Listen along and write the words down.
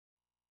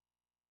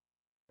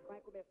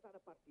vai começar a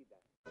partida.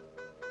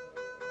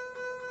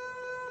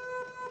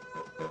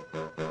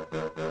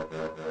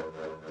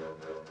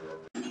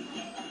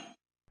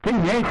 Quem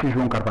é esse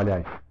João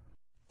Carvalhais?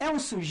 É um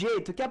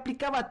sujeito que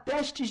aplicava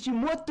testes de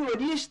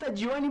motorista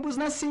de ônibus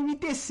na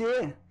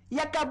CMTC e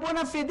acabou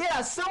na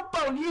Federação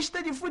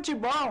Paulista de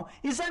Futebol,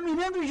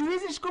 examinando os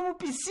juízes como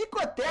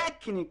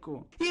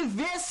psicotécnico e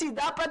vê se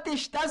dá para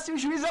testar se o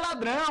juiz é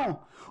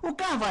ladrão. O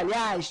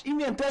Carvalhais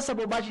inventou essa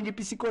bobagem de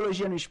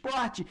psicologia no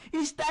esporte e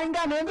está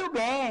enganando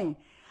bem.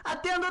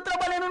 Até andou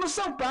trabalhando no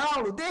São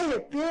Paulo, de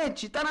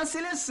repente está na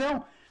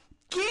seleção.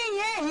 Quem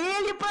é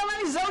ele para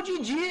analisar o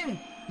Didi?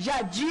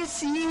 Já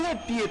disse e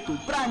repito,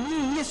 para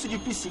mim isso de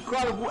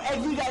psicólogo é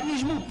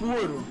vigarismo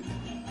puro.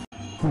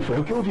 Não foi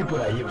o que eu ouvi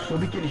por aí, eu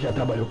soube que ele já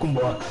trabalhou com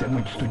boxe, é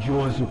muito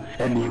estudioso,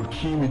 é meio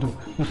tímido.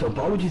 No São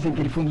Paulo dizem que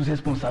ele foi um dos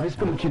responsáveis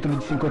pelo título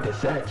de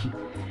 57.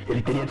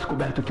 Ele teria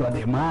descoberto que o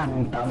Ademar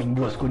não estava em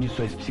boas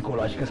condições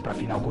psicológicas para a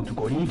final contra o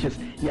Corinthians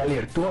e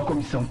alertou a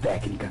comissão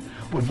técnica.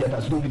 Por via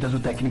das dúvidas, o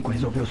técnico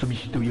resolveu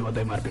substituir o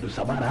Ademar pelo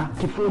Sabará,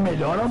 que foi o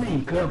melhor homem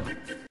em campo.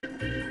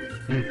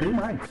 E tem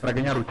mais, para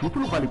ganhar o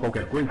título vale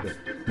qualquer coisa.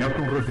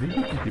 Nelson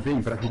Rodrigues, que se vê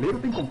em brasileiro,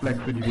 tem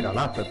complexo de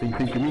vira-lata, tem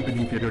sentimento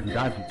de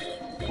inferioridade.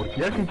 Por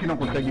que a gente não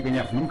consegue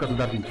ganhar nunca dos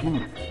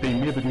argentinos?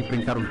 Tem medo de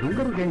enfrentar os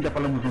húngaros e ainda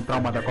falamos no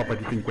trauma da Copa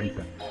de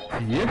 50.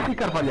 Se esse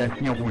Carvalhais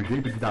tinha algum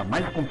jeito de dar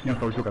mais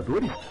confiança aos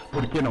jogadores,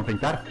 por que não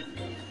tentar?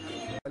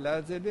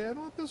 Aliás, ele era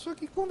uma pessoa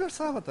que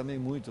conversava também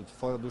muito,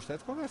 fora dos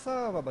testes,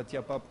 conversava,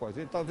 batia papo com a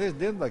gente. Talvez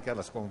dentro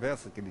daquelas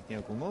conversas que ele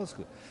tinha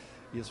conosco,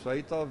 isso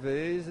aí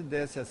talvez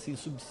desse assim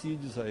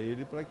subsídios a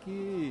ele para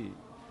que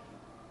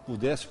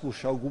pudesse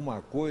puxar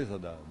alguma coisa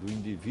do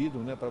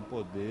indivíduo, né, para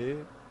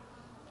poder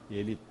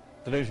ele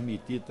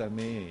transmitir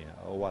também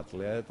ao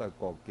atleta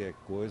qualquer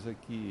coisa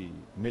que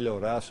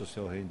melhorasse o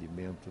seu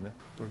rendimento, né?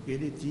 Porque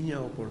ele tinha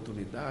a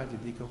oportunidade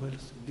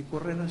de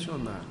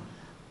correlacionar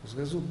os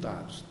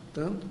resultados,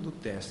 tanto do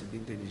teste de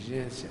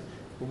inteligência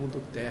como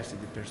do teste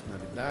de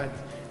personalidade,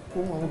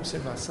 com a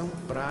observação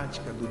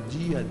prática do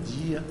dia a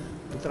dia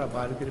do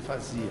trabalho que ele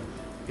fazia.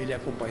 Ele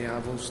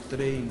acompanhava os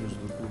treinos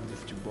do clube de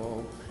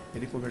futebol,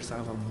 ele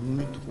conversava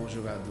muito com os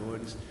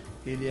jogadores,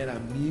 ele era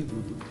amigo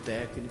do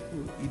técnico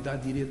e da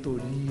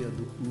diretoria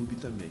do clube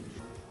também.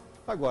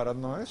 Agora,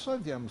 nós só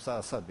viemos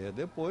a saber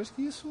depois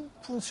que isso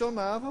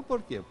funcionava,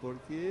 por quê?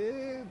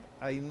 Porque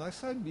aí nós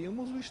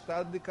sabíamos o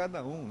estado de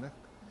cada um, né?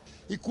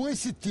 E com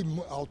esse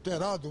time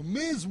alterado,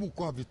 mesmo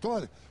com a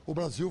vitória, o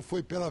Brasil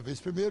foi pela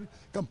vez primeiro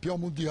campeão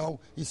mundial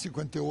em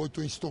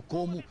 58 em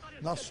Estocolmo,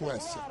 na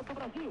Suécia.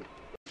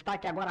 O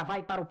destaque agora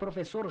vai para o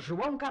professor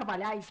João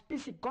Carvalhais,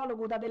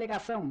 psicólogo da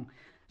delegação.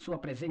 Sua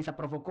presença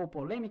provocou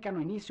polêmica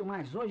no início,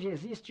 mas hoje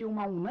existe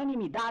uma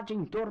unanimidade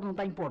em torno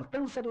da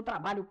importância do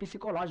trabalho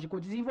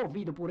psicológico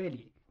desenvolvido por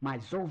ele.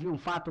 Mas houve um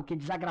fato que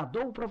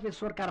desagradou o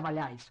professor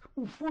Carvalhais,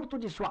 o furto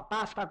de sua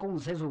pasta com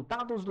os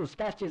resultados dos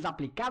testes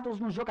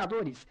aplicados nos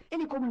jogadores.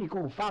 Ele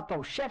comunicou o fato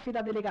ao chefe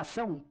da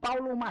delegação,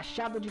 Paulo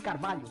Machado de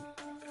Carvalho.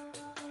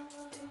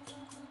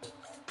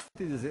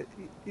 Quer dizer,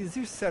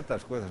 existem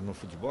certas coisas no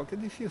futebol que é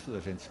difícil da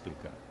gente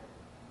explicar.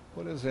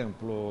 Por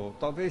exemplo,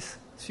 talvez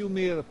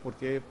ciumeira,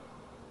 porque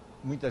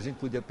muita gente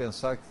podia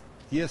pensar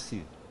que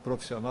esse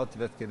profissional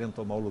estivesse querendo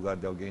tomar o lugar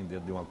de alguém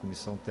dentro de uma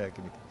comissão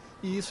técnica.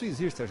 E isso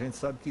existe, a gente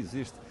sabe que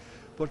existe.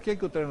 Por que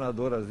o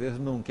treinador, às vezes,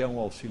 não quer um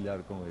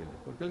auxiliar com ele?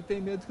 Porque ele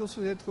tem medo que o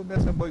sujeito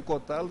comece a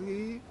boicotá-lo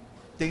e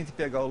tente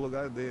pegar o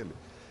lugar dele.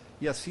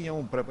 E assim é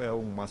um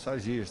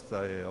massagista,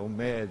 é um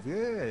médico,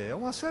 é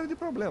uma série de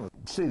problemas.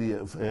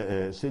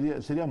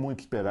 Seria muito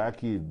esperar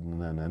que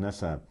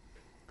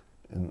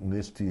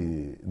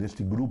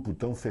neste grupo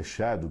tão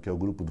fechado que é o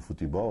grupo do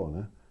futebol,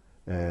 né?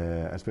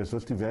 As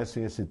pessoas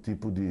tivessem esse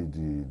tipo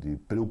de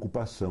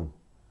preocupação.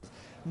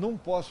 Não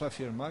posso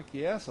afirmar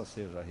que essa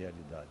seja a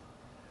realidade,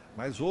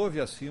 mas houve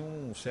assim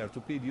um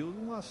certo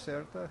período, uma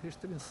certa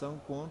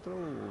restrição contra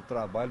o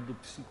trabalho do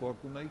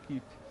psicólogo na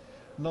equipe.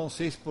 Não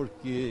sei se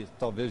porque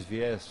talvez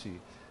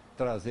viesse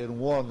trazer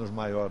um ônus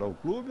maior ao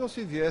clube ou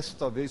se viesse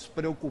talvez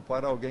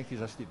preocupar alguém que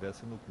já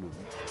estivesse no clube.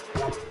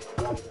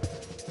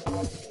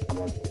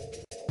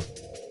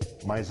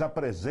 Mas a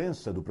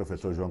presença do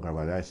professor João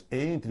Carvalhais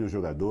entre os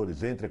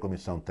jogadores, entre a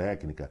comissão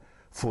técnica,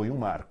 foi um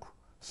marco.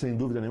 Sem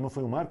dúvida nenhuma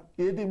foi um marco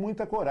e de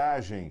muita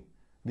coragem,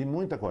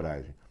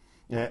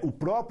 O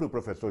próprio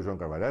professor João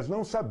Carvalhais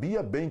não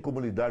sabia bem como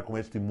lidar com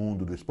este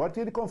mundo do esporte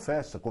e ele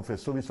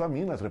confessou isso a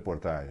mim nas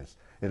reportagens.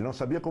 Ele não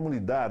sabia como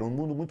lidar, um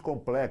mundo muito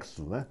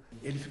complexo, né?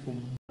 Ele ficou...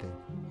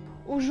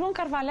 O João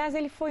Carvalhais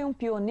ele foi um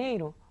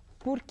pioneiro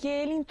porque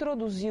ele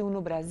introduziu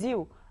no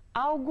Brasil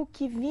algo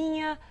que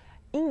vinha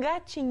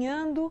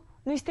engatinhando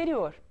no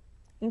exterior.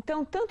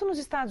 Então, tanto nos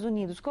Estados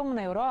Unidos como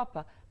na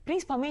Europa,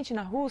 principalmente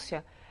na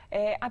Rússia,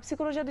 a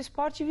psicologia do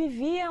esporte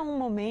vivia um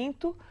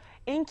momento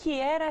em que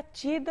era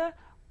tida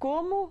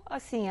como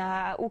assim,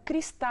 o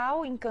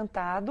cristal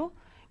encantado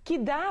que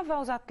dava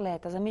aos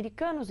atletas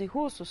americanos e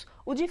russos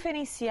o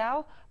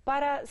diferencial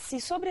para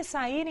se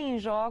sobressaírem em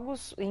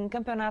jogos, em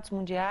campeonatos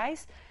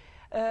mundiais,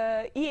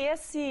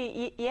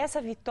 e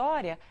essa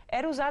vitória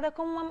era usada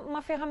como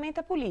uma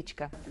ferramenta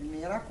política. A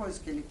primeira coisa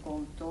que ele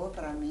contou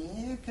para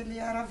mim é que ele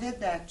era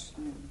vedete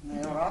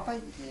na Europa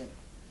inteira,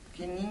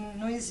 que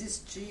não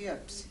existia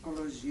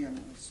psicologia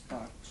no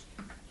esporte.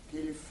 Que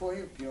ele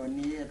foi o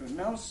pioneiro,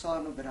 não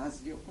só no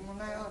Brasil, como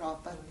na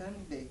Europa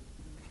também.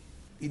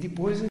 E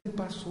depois ele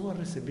passou a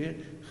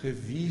receber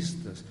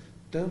revistas,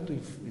 tanto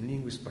em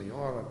língua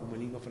espanhola como em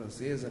língua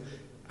francesa,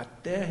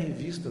 até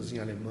revistas em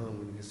alemão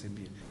ele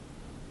recebia.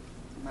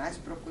 Mais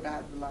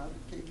procurado lá do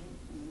que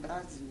no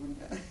Brasil,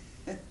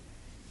 né?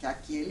 Que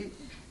aqui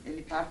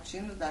ele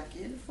partindo daqui,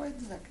 ele foi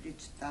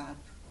desacreditado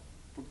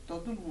por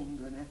todo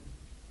mundo, né?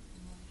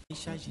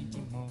 Deixa a gente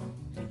mole,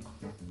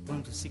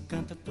 quando se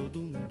canta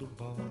todo mundo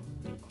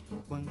bole,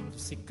 quando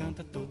se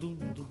canta todo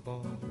mundo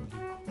bole.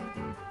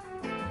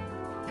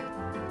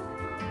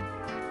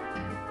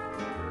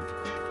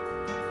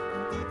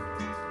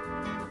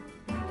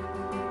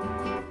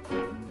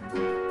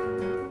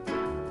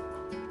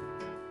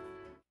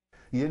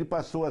 E ele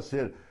passou a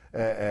ser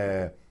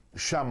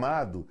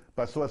chamado,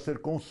 passou a ser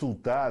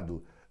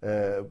consultado,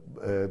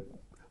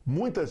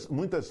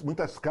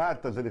 muitas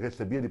cartas ele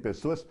recebia de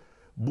pessoas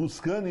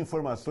buscando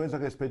informações a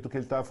respeito do que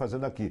ele estava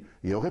fazendo aqui.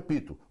 E eu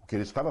repito, o que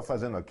ele estava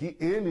fazendo aqui,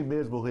 ele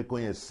mesmo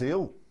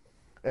reconheceu,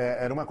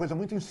 era uma coisa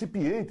muito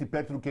incipiente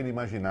perto do que ele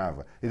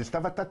imaginava. Ele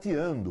estava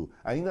tateando,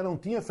 ainda não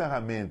tinha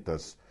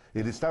ferramentas,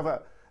 ele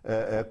estava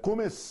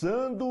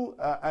começando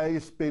a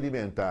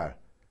experimentar.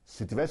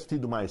 Se tivesse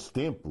tido mais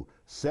tempo,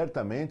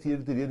 certamente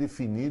ele teria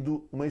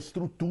definido uma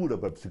estrutura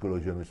para a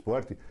psicologia no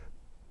esporte,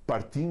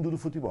 partindo do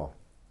futebol.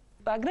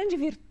 A grande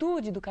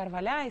virtude do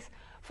Carvalhais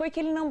foi que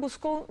ele não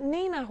buscou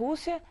nem na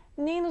Rússia,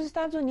 nem nos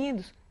Estados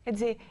Unidos. Quer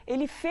dizer,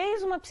 ele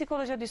fez uma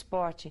psicologia do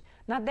esporte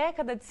na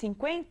década de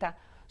 50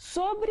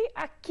 sobre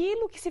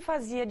aquilo que se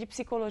fazia de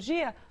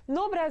psicologia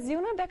no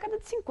Brasil na década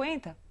de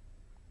 50.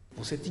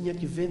 Você tinha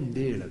que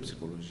vender a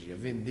psicologia,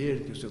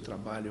 vender que o seu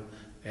trabalho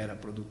era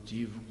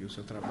produtivo, que o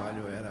seu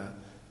trabalho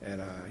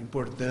era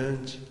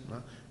importante,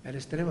 né? Era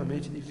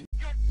extremamente difícil.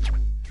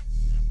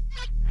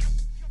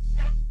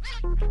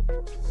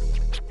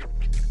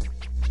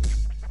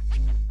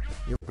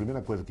 A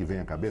primeira coisa que vem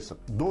à cabeça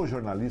dos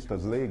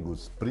jornalistas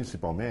leigos,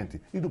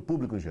 principalmente, e do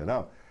público em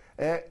geral,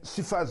 é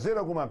se fazer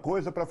alguma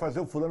coisa para fazer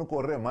o fulano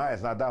correr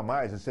mais, nadar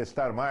mais,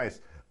 encestar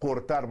mais,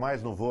 cortar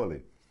mais no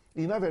vôlei.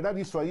 E, na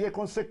verdade, isso aí é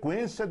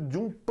consequência de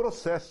um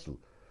processo.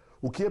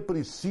 O que é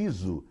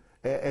preciso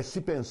é se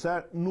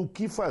pensar no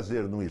que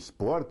fazer no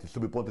esporte,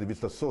 sob o ponto de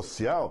vista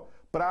social,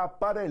 para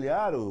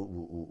aparelhar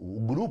o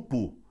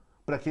grupo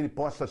para que ele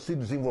possa se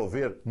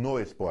desenvolver no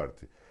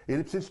esporte.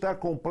 Ele precisa estar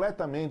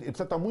completamente, ele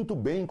precisa estar muito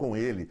bem com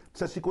ele,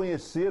 precisa se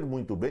conhecer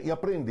muito bem e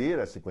aprender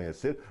a se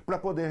conhecer para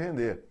poder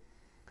render.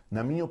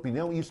 Na minha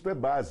opinião, isso é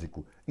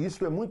básico.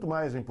 Isso é muito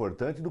mais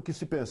importante do que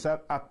se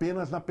pensar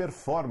apenas na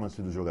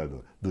performance do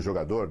jogador,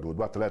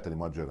 do atleta de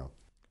modo geral.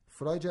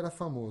 Freud era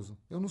famoso.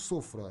 Eu não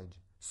sou Freud.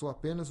 Sou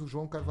apenas o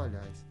João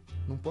Carvalhais.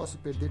 Não posso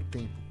perder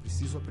tempo.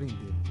 Preciso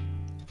aprender.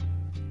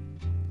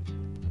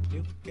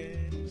 Eu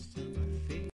quero samba